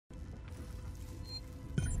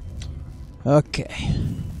Okay.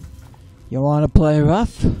 You wanna play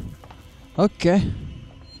rough? Okay.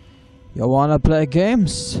 You wanna play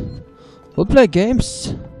games? We'll play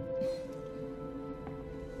games.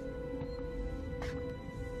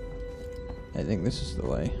 I think this is the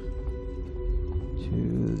way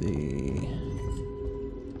to the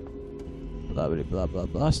blah blah blah blah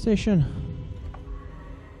blah station.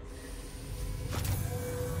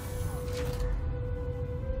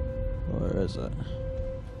 Where is it?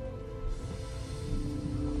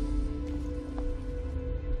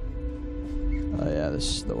 Oh yeah, this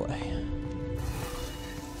is the way.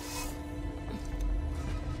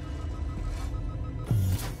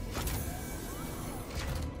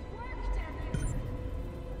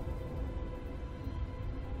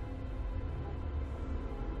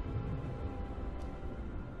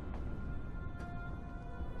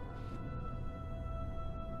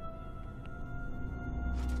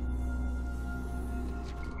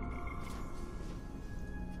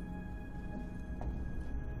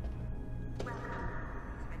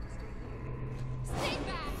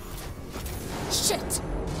 Shit!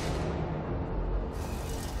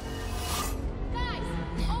 Guys,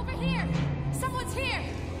 over here! Someone's here!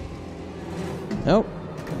 Nope.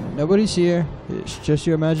 Nobody's here. It's just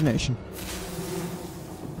your imagination.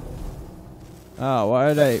 Oh,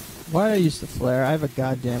 why did I use the flare? I have a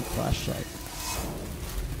goddamn flashlight.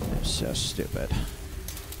 I'm so stupid.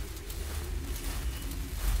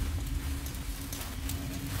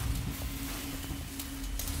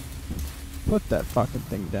 Put that fucking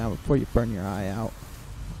thing down before you burn your eye out.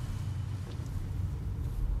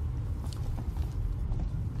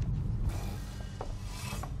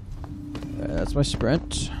 That's my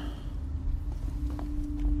sprint.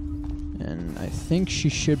 And I think she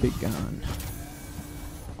should be gone.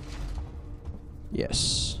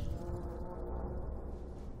 Yes.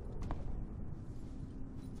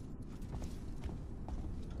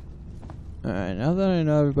 Alright, now that I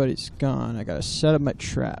know everybody's gone, I gotta set up my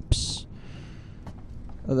traps.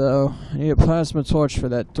 Although, I need a plasma torch for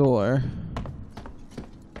that door.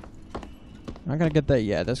 I'm not gonna get that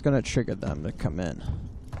yet. That's gonna trigger them to come in.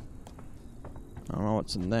 I don't know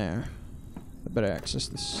what's in there. I better access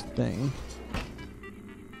this thing.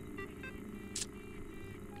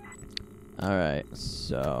 Alright,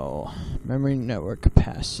 so memory network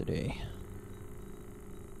capacity.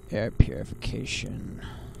 Air purification.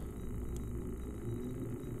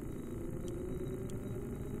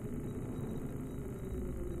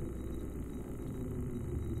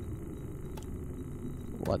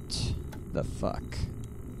 What the fuck?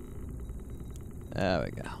 There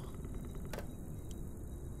we go.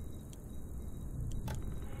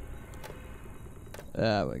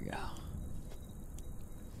 There we go.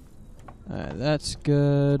 Alright, that's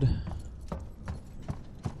good.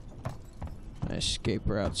 My escape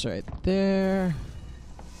route's right there.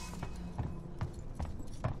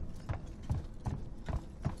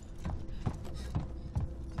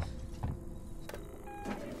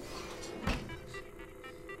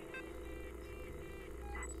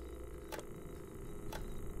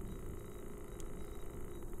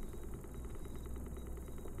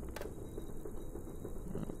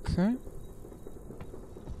 Okay.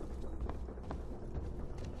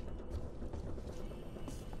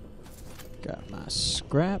 Got my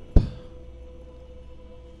scrap.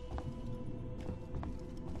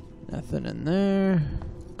 Nothing in there.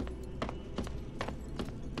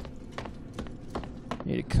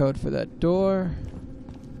 Need a code for that door.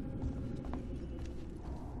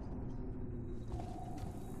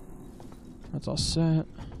 That's all set.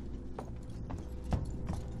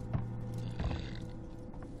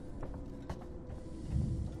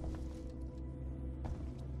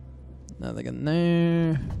 Nothing in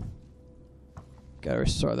there. Gotta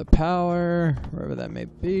restore the power, wherever that may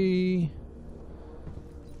be.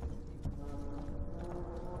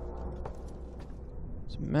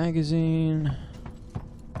 Some magazine.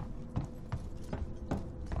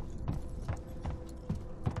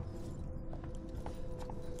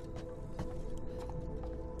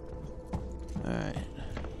 Alright.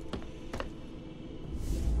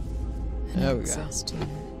 There we go.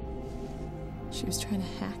 She was trying to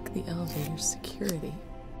hack the elevator's security.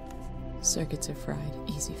 Circuits are fried.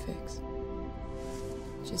 Easy fix.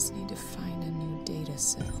 Just need to find a new data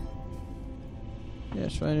cell. Yeah,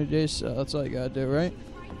 just find a data cell. That's all you gotta do, right?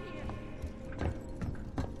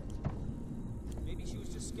 Maybe she was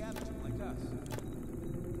just scavenging like us.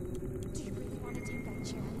 Do you really want to take that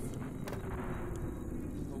chance?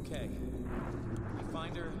 Okay. We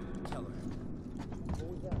find her, kill her.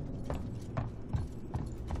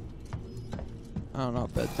 I don't know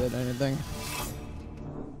if that did anything.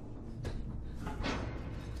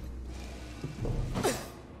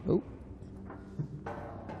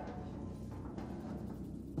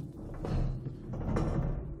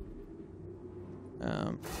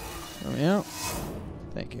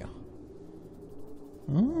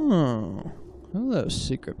 Oh, hello,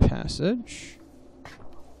 secret passage.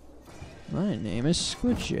 My name is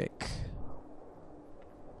Squid Jake.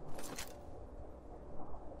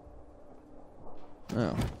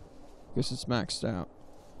 Oh, guess it's maxed out.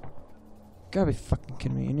 Gotta be fucking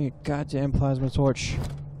kidding me. You need a goddamn plasma torch.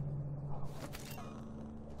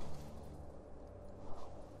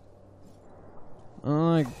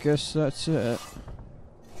 I guess that's it.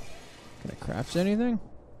 Can I craft anything?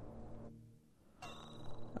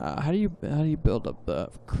 How do you build up the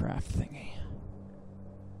craft thingy?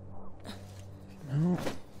 No.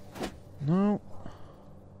 No.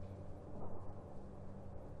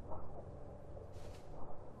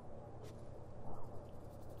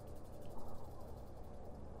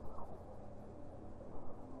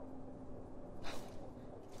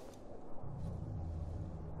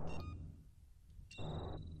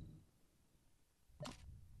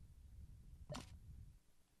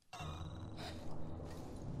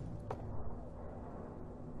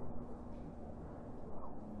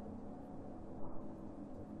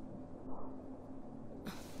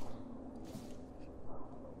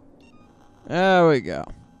 There we go.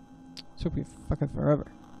 Took me fucking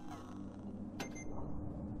forever.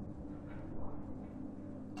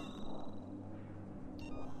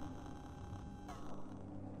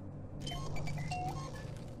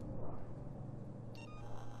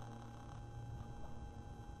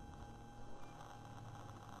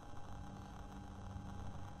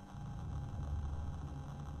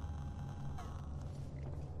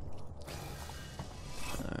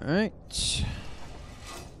 All right.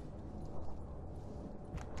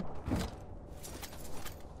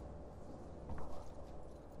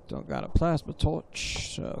 Don't got a plasma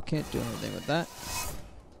torch, so can't do anything with that.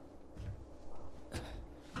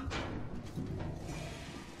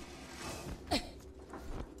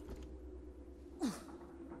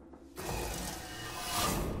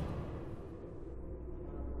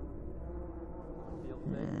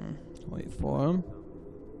 Wait for him.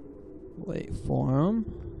 Wait for him.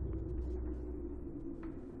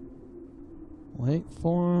 Wait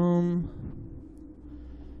for him.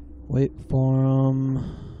 Wait for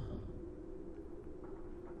him.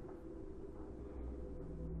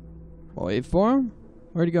 Wait for him?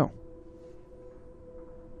 Where'd he go?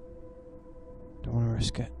 Don't want to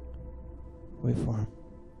risk it. Wait for him.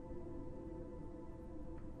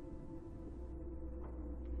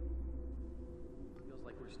 Feels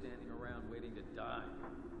like we're standing around waiting to die.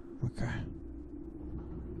 Okay.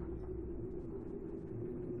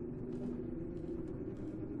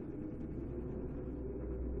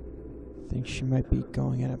 Think she might be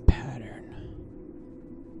going in a pattern.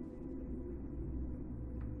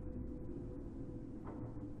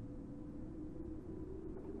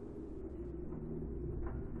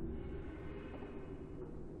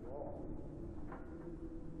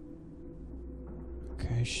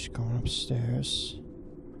 Okay, she's going upstairs.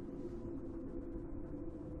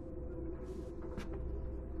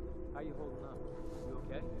 How you holding up? You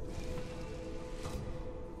okay?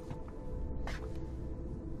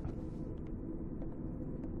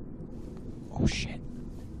 Oh shit.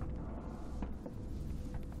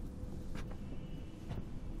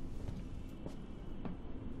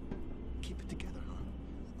 Keep it together, hon.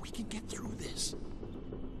 We can get through this.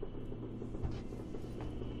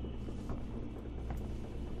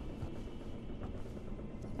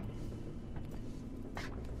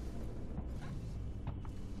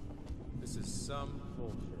 This is some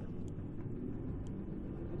bullshit.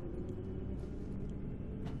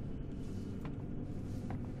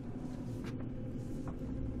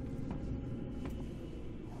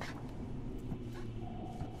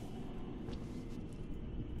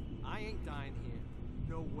 I ain't dying here.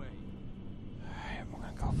 No way. Alright, we're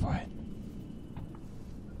gonna go for it.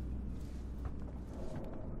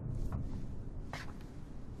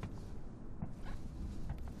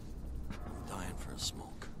 I'm dying for a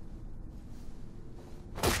smoke.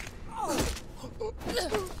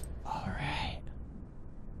 Alright.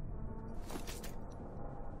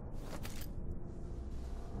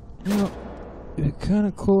 You know, it'd be kind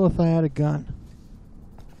of cool if I had a gun.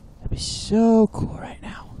 That'd be so cool right now.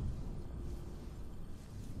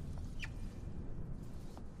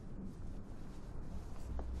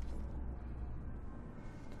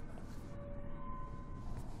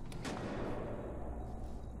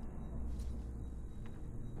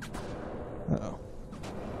 Uh-oh.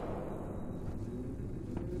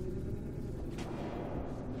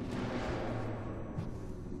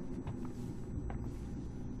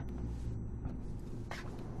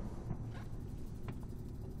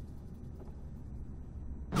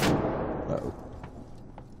 Uh-oh.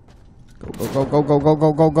 Go, go, go, go, go, go,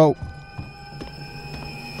 go, go, go.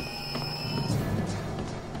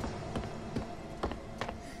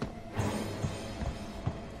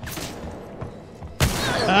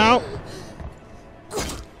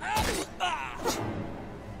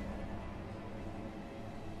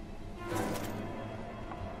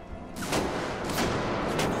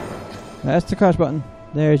 That's the crouch button.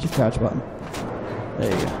 There's your crouch button. There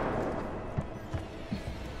you go.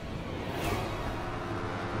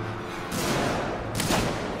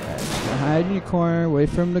 Alright, just gonna hide in your corner, wait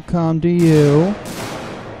for him to come to you.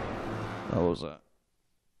 What was that?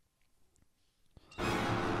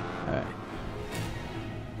 Alright.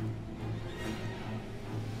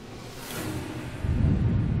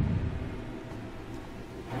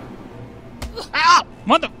 Ah!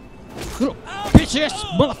 Mother! Little bitch ass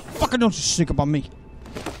motherfucker, don't you sneak up on me.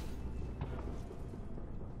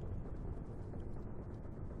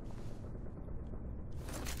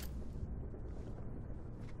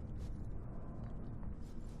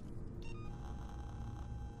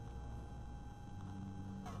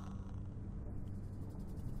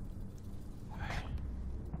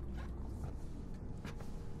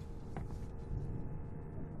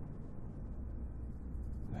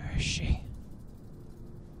 Where is she?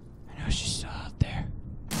 I know she's still out there.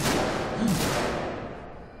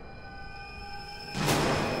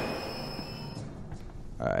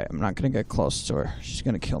 Alright, I'm not gonna get close to her. She's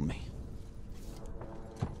gonna kill me.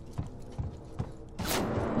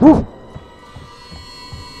 Woo!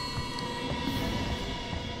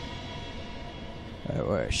 Alright,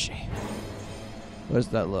 where is she? Where's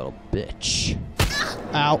that little bitch?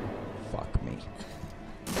 Ow! Fuck me.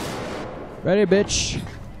 Ready, bitch?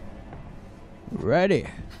 Ready.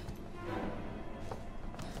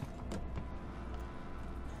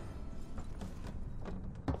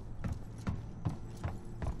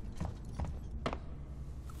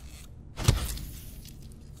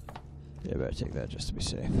 Yeah, better take that just to be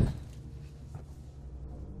safe.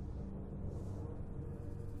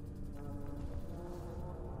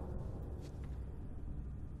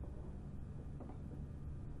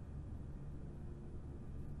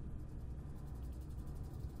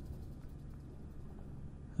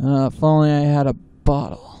 If only I had a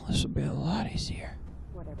bottle, this would be a lot easier.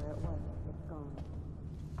 Whatever it was, it's gone.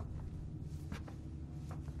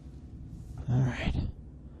 Alright.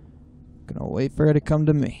 Gonna wait for her to come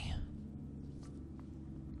to me.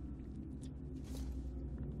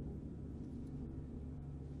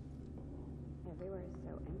 Everywhere is so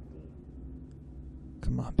empty.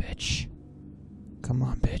 Come on, bitch. Come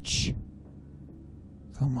on, bitch.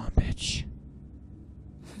 Come on, bitch.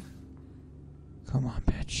 Come on,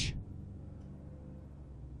 bitch.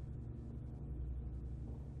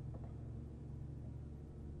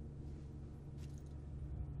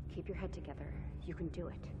 Keep your head together. You can do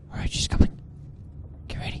it. Alright, she's coming.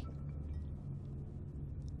 Get ready.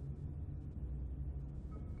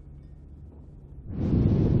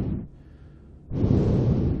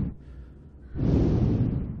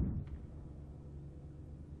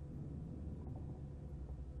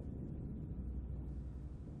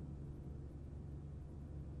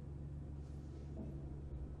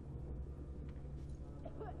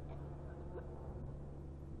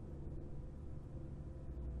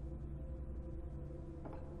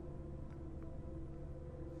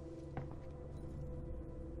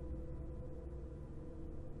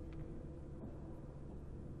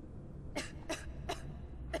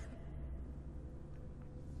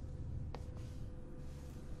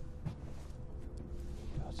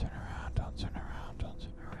 Don't turn around, don't turn around, don't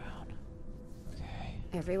turn around. Okay.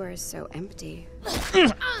 Everywhere is so empty.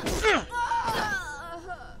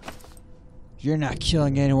 You're not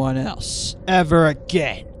killing anyone else. Ever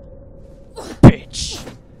again. Bitch.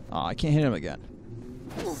 Oh, I can't hit him again.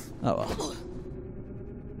 Oh well.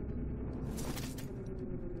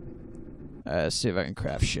 Let's see if I can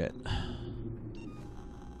craft shit.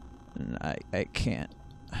 And I can't.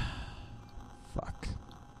 Fuck.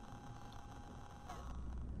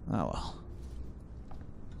 Oh well.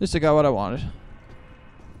 At least I got what I wanted.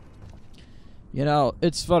 You know,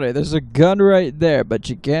 it's funny. There's a gun right there, but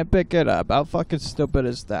you can't pick it up. How fucking stupid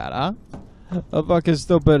is that, huh? How fucking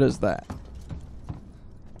stupid is that?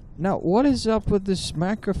 Now, what is up with this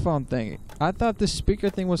microphone thing? I thought this speaker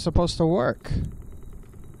thing was supposed to work.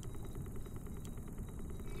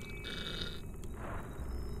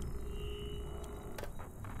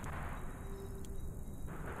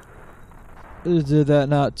 Did that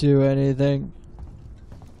not do anything?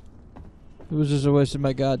 It was just a waste of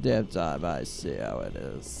my goddamn time. I see how it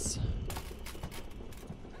is.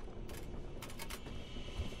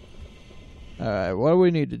 Alright, what do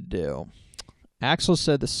we need to do? Axel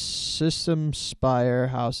said the system spire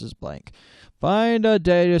house is blank. Find a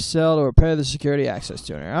data cell to repair the security access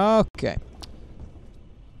tuner. Okay.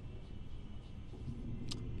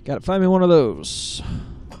 Gotta find me one of those.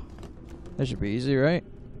 That should be easy, right?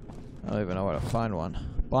 I don't even know where to find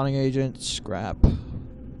one. Bonding agent, scrap,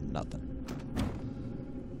 nothing.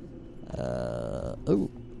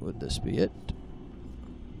 Ooh, Would this be it?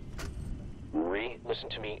 Listen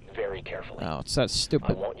to me very carefully. Oh, it's that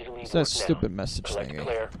stupid. I want you to leave It's that work stupid now, message collect thingy.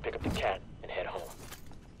 Claire, pick up the cat, and head home.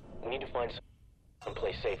 We need to find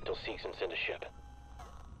someplace safe till Seegson send a ship.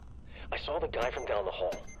 I saw the guy from down the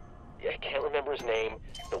hall. I can't remember his name.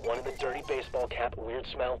 The one in the dirty baseball cap, weird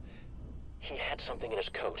smell. He had something in his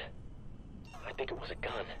coat. I think it was a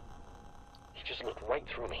gun. He just looked right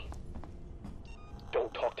through me.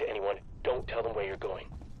 Don't talk to anyone. Don't tell them where you're going.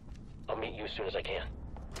 I'll meet you as soon as I can.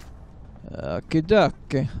 Okie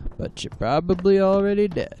dokie, but you're probably already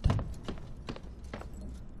dead.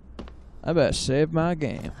 I better save my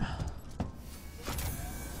game.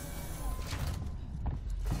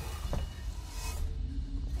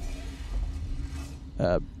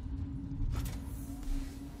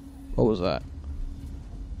 What was that?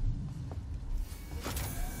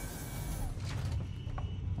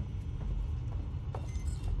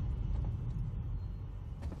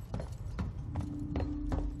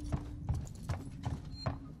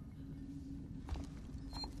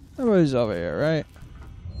 Everybody's over here, right?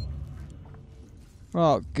 We're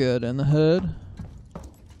all good in the hood.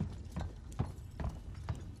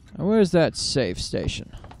 And where's that safe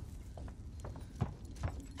station?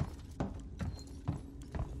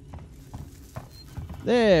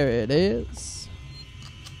 There it is.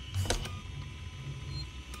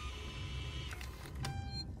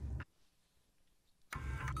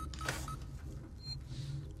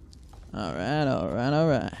 Alright, alright,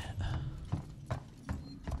 alright.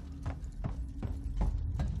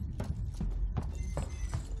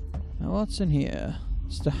 Now what's in here?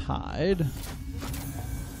 It's to hide.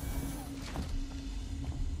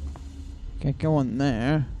 Can't go in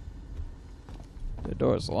there. The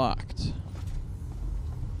door's locked.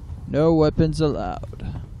 No weapons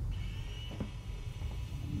allowed.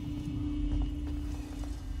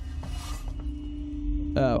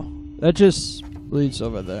 Oh, that just leads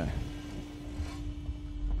over there.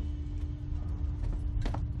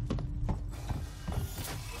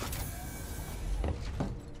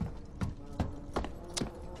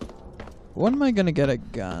 When am I gonna get a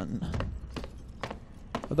gun?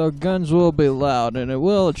 Although guns will be loud and it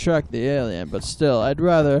will attract the alien, but still, I'd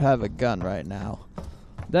rather have a gun right now.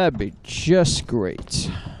 That'd be just great.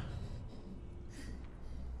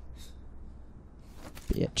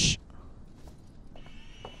 Bitch.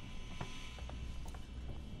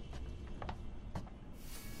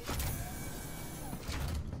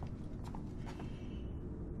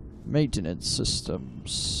 Maintenance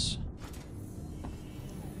systems.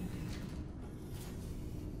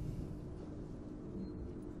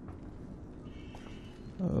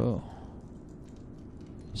 Oh.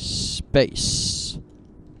 Space.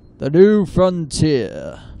 The new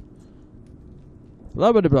frontier.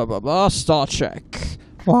 Blah blah blah blah blah. Star Trek.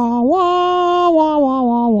 Wah wah wah wah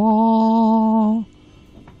wah wah.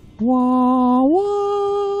 Wah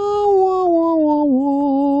wah wah wah wah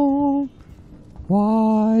wah.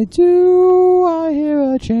 Why do I hear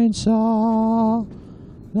a chainsaw?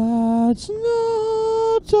 That's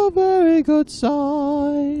not a very good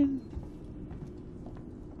sign.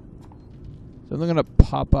 Something gonna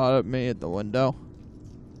pop out at me at the window?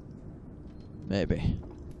 Maybe.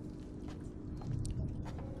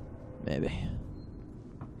 Maybe.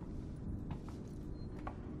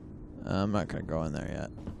 I'm not gonna go in there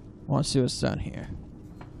yet. I want to see what's down here.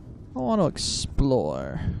 I want to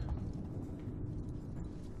explore.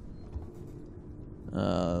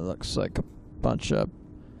 Looks like a bunch of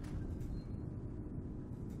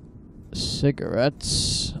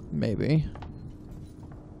cigarettes, maybe.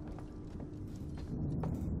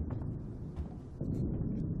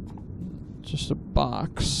 Just a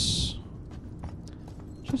box.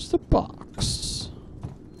 Just a box.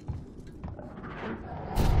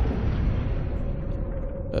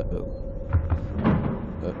 Uh-oh.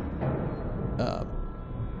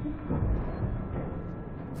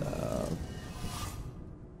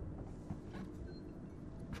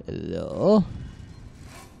 Hello?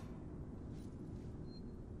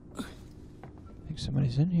 I think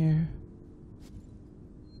somebody's in here.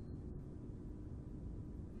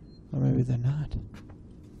 Or maybe they're not.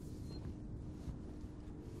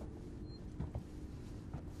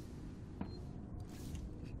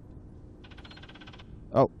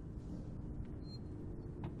 Oh.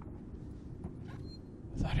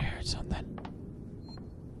 I thought I heard something.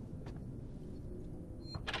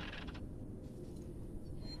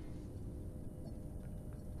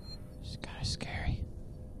 It's kind of scary.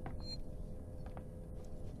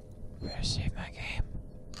 Better save my game.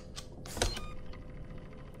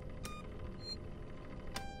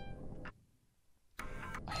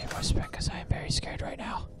 I am whispering because I am very scared right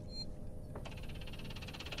now.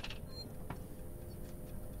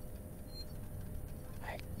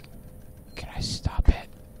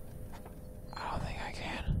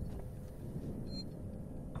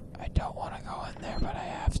 to go in there, but I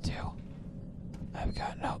have to. I've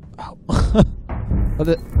got no. Oh. What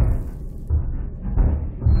the?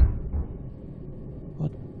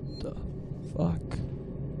 What the fuck?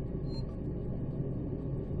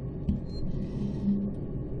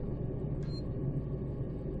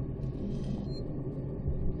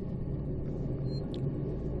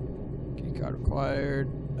 Key card required.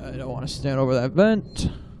 I don't want to stand over that vent.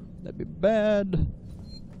 That'd be bad.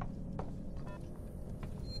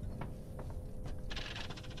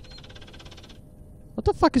 What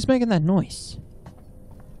the fuck is making that noise?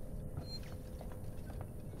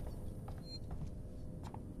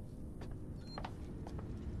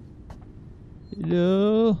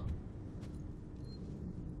 Hello?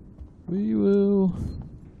 We will.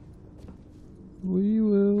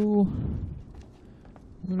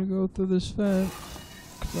 I'm gonna go through this vent.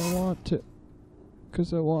 Cause I want to.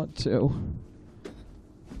 Cause I want to.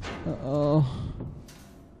 Uh-oh.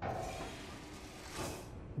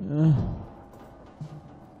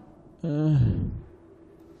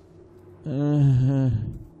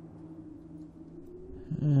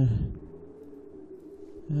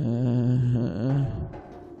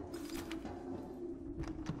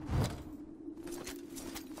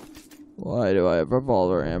 Why do I have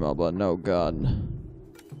revolver ammo but no gun?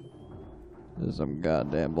 This is some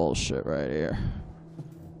goddamn bullshit right here.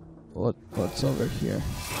 What's over here?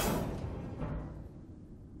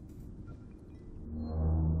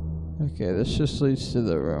 Okay, this just leads to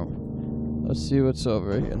the room. Let's see what's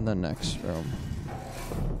over in the next room.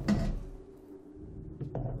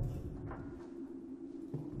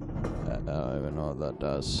 I don't even know what that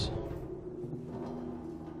does.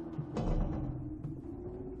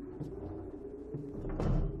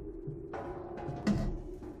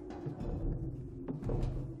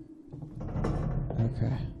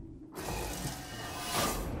 Okay.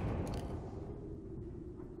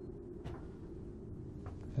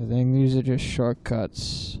 I think these are just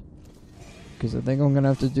shortcuts. Because I think I'm going to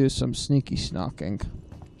have to do some sneaky snocking.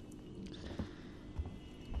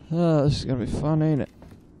 Oh, this is going to be fun, ain't it?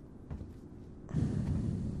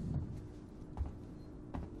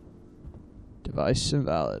 Device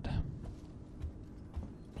invalid.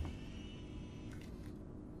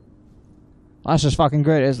 That's just fucking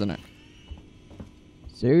great, isn't it?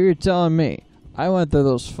 So you're telling me I went through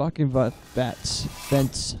those fucking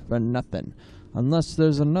vents for nothing. Unless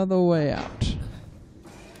there's another way out.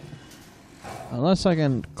 Unless I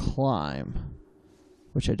can climb.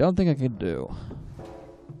 Which I don't think I can do.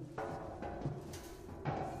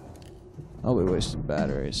 I'll be wasting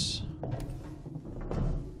batteries.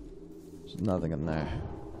 There's nothing in there.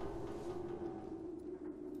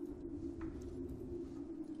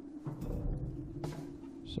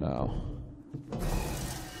 So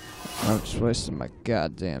I'm just wasting my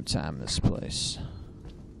goddamn time in this place.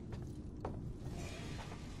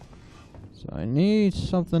 So I need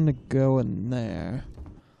something to go in there.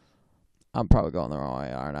 I'm probably going the wrong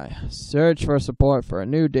way, aren't I? Search for support for a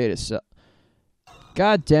new data set.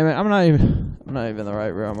 God damn it! I'm not even in the right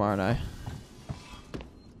room, aren't I?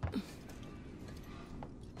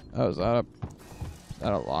 Oh, is that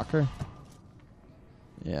a locker?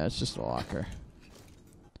 Yeah, it's just a locker.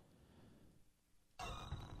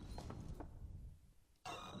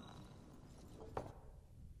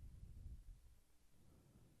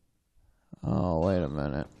 Oh, wait a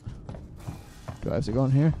minute. Do I have to go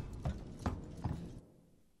in here?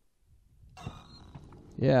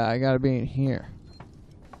 Yeah, I gotta be in here.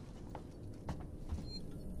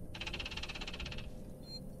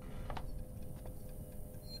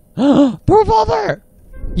 The revolver!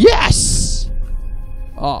 Yes!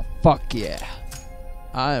 Oh, fuck yeah.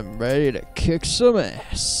 I am ready to kick some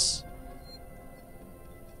ass.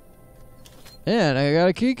 And I got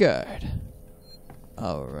a keycard.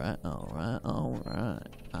 Alright.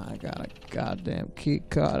 I got a goddamn key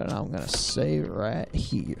card and I'm gonna save right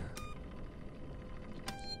here.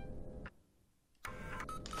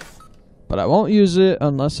 But I won't use it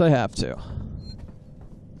unless I have to.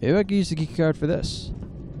 Maybe I can use the key card for this.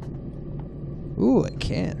 Ooh, I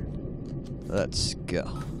can. Let's go.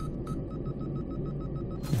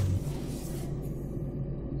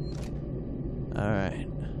 Alright.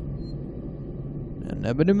 Now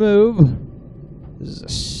nobody move. This is a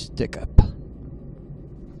stick up.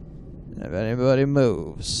 And if anybody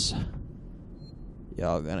moves,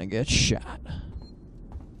 y'all gonna get shot.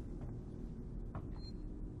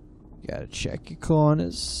 Gotta check your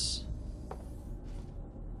corners.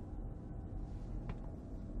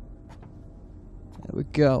 There we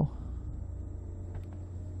go.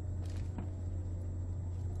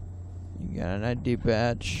 You got an ID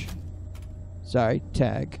badge. Sorry,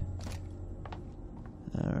 tag.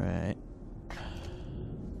 Alright.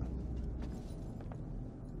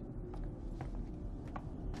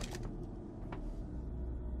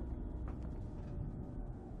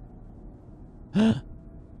 You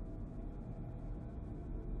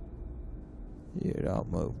don't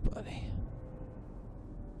move, buddy.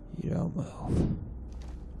 You don't move.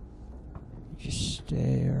 You just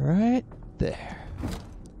stay right there.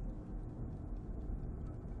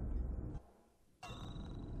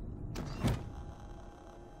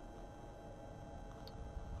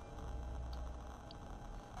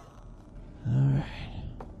 Alright.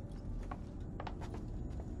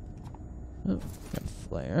 Oh, got a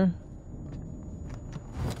flare.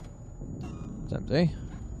 It's empty.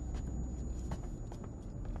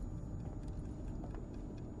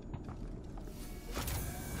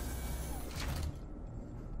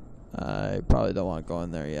 I probably don't want to go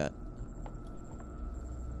in there yet.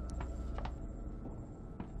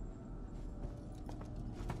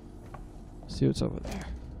 See what's over there.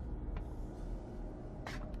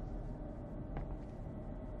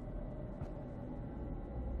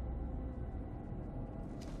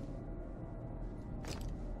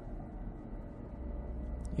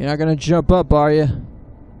 You're not gonna jump up, are you?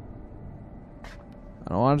 I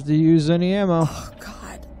don't want to use any ammo. Oh,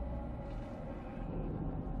 God.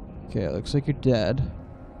 Okay, it looks like you're dead.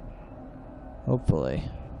 Hopefully.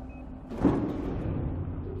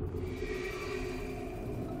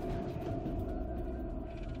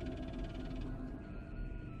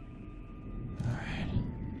 Alright.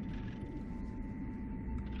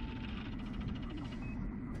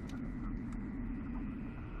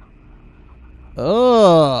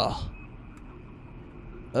 Ugh.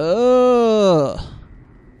 Ugh.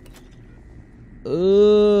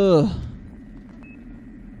 Ugh.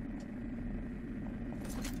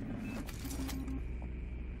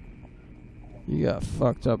 You got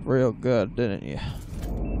fucked up real good, didn't you?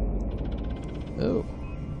 Oh.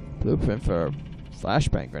 Blueprint for a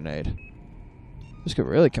flashbang grenade. This could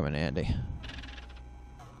really come in handy.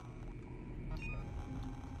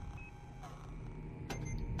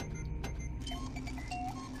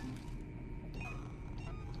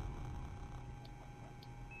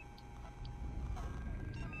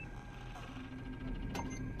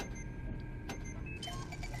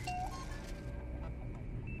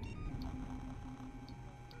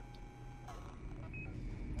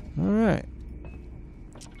 Alright.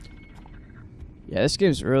 Yeah, this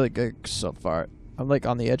game's really good so far. I'm like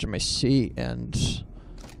on the edge of my seat and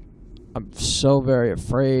I'm so very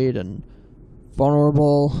afraid and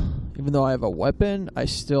vulnerable. Even though I have a weapon, I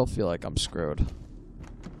still feel like I'm screwed.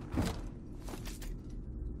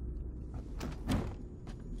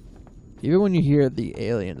 Even when you hear the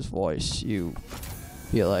alien's voice, you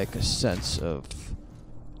feel like a sense of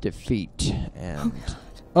defeat and...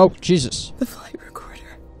 Oh, Jesus. The flight recorder.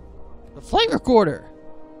 The flight recorder!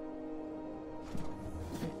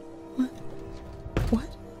 What?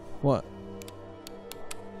 What?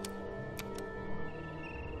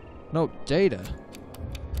 No data.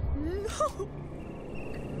 No.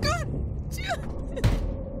 God damn it.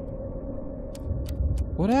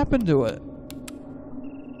 What happened to it?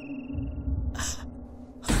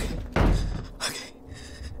 Okay.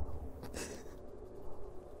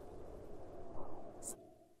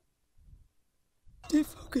 Stay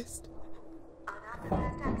focused.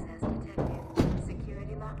 Unauthorized access detected.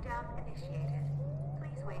 Security lockdown initiated.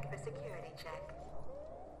 Please wait for security check.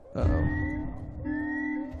 Uh-oh.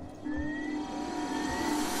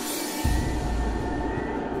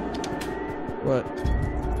 What?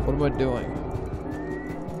 What am I doing?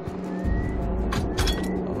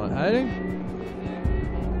 Am I hiding?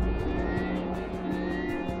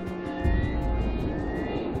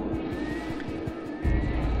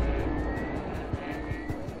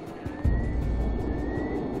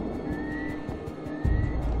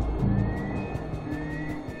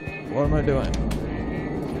 What am I doing?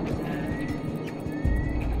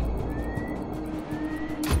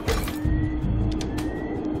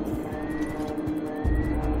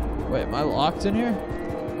 Wait, am I locked in here?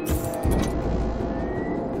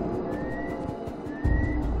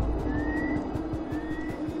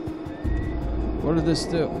 What did this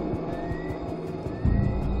do?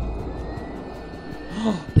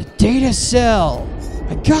 The data cell!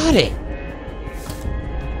 I got it!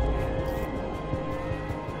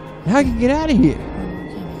 Now I can get out of here.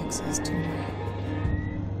 Unlocking access to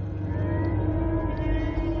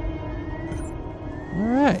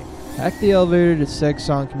Alright. Hack the elevator to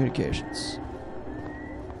Sexon Communications.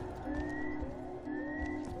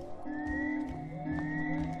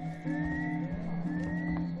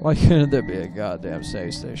 Why couldn't there be a goddamn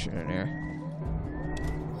save station in here?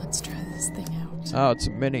 Let's try this thing out. Oh, it's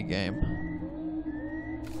a mini game.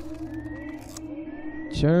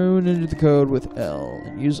 Turn into the code with L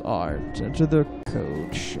and use R to enter the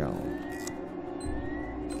code shown.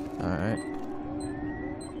 Alright.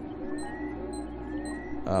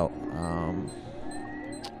 Oh,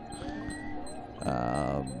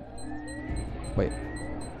 wait,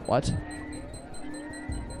 what?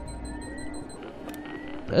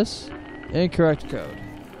 This? Incorrect code.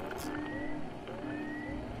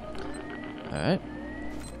 Alright.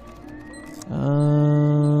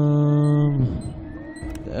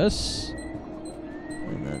 This.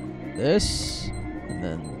 And then this. And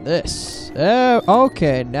then this. Oh,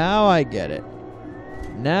 okay, now I get it.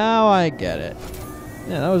 Now I get it.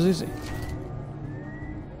 Yeah, that was easy.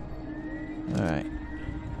 Alright.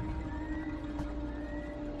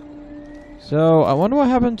 So, I wonder what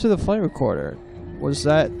happened to the flight recorder. Was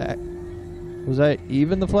that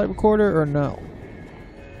even the flight recorder or no?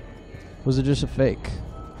 Was it just a fake?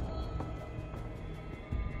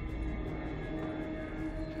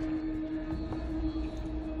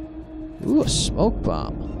 Ooh, a smoke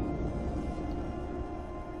bomb.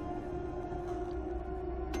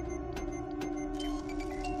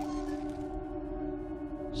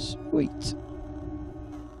 Sweet.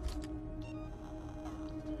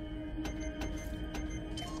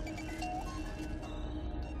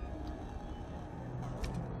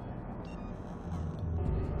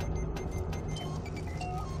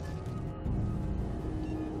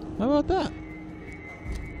 How about that?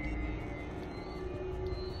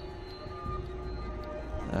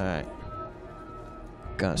 Alright.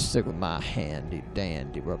 Gonna stick with my handy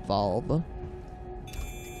dandy revolver.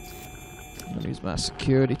 Gonna use my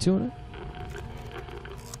security tuner.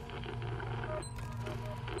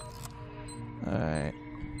 Alright.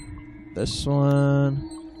 This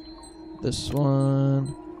one. This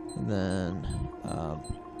one. And then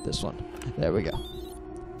this one. There we go.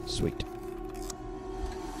 Sweet.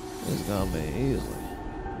 This is gonna be easy.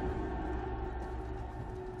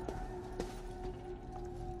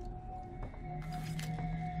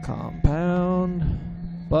 Compound.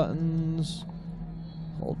 Buttons.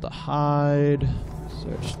 Hold to hide.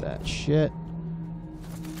 Search that shit.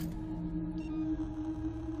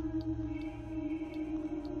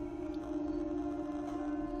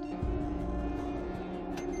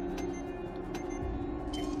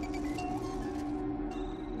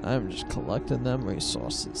 I'm just collecting them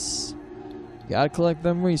resources. You gotta collect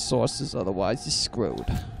them resources, otherwise you're screwed.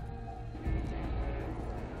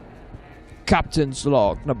 Captain's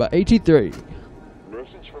log number 83.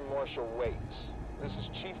 Message from Marshal Waits. This is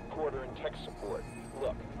Chief Porter in tech support.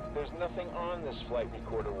 Look, there's nothing on this flight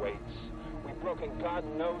recorder, Waits. We've broken God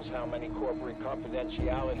knows how many corporate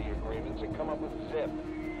confidentiality agreements and come up with zip.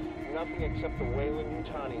 Nothing except the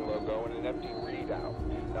Weyland-Yutani logo and an empty readout.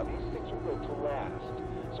 Now these things are built to last.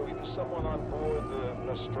 So either someone on board the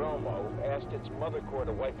Nostromo asked its mother core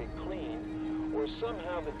to wipe it clean, or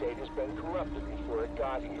somehow the data's been corrupted before it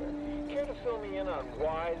got here. Care to fill me in on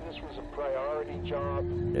why this was a priority job?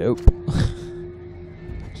 Nope.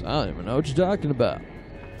 So I don't even know what you're talking about.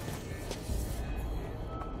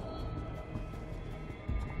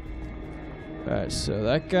 Alright, so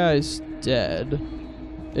that guy's dead.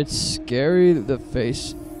 It's scary, the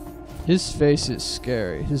face. His face is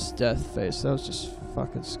scary. His death face. That was just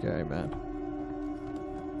fucking scary, man.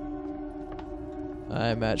 I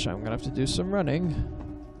imagine I'm gonna have to do some running.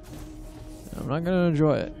 I'm not gonna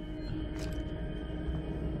enjoy it.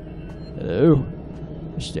 Hello?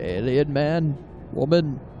 Mr. Alien Man?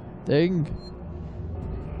 Woman? Thing?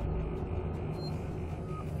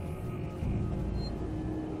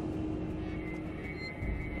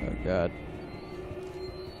 Oh god.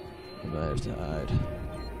 I might have to hide.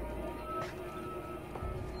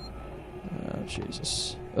 Oh,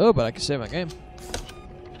 Jesus. Oh, but I can save my game.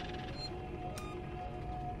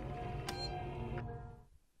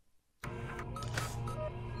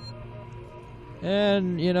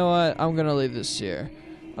 And you know what? I'm gonna leave this here.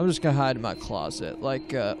 I'm just gonna hide in my closet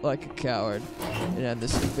like a coward and end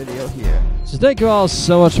this video here. So thank you all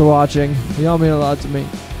so much for watching. You all mean a lot to me.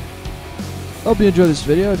 Hope you enjoyed this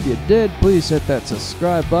video. If you did, please hit that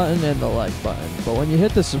subscribe button and the like button. But when you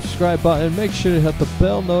hit the subscribe button, make sure to hit the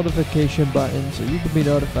bell notification button so you can be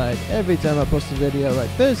notified every time I post a video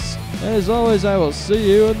like this. And as always, I will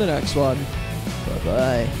see you in the next one.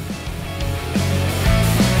 Bye-bye.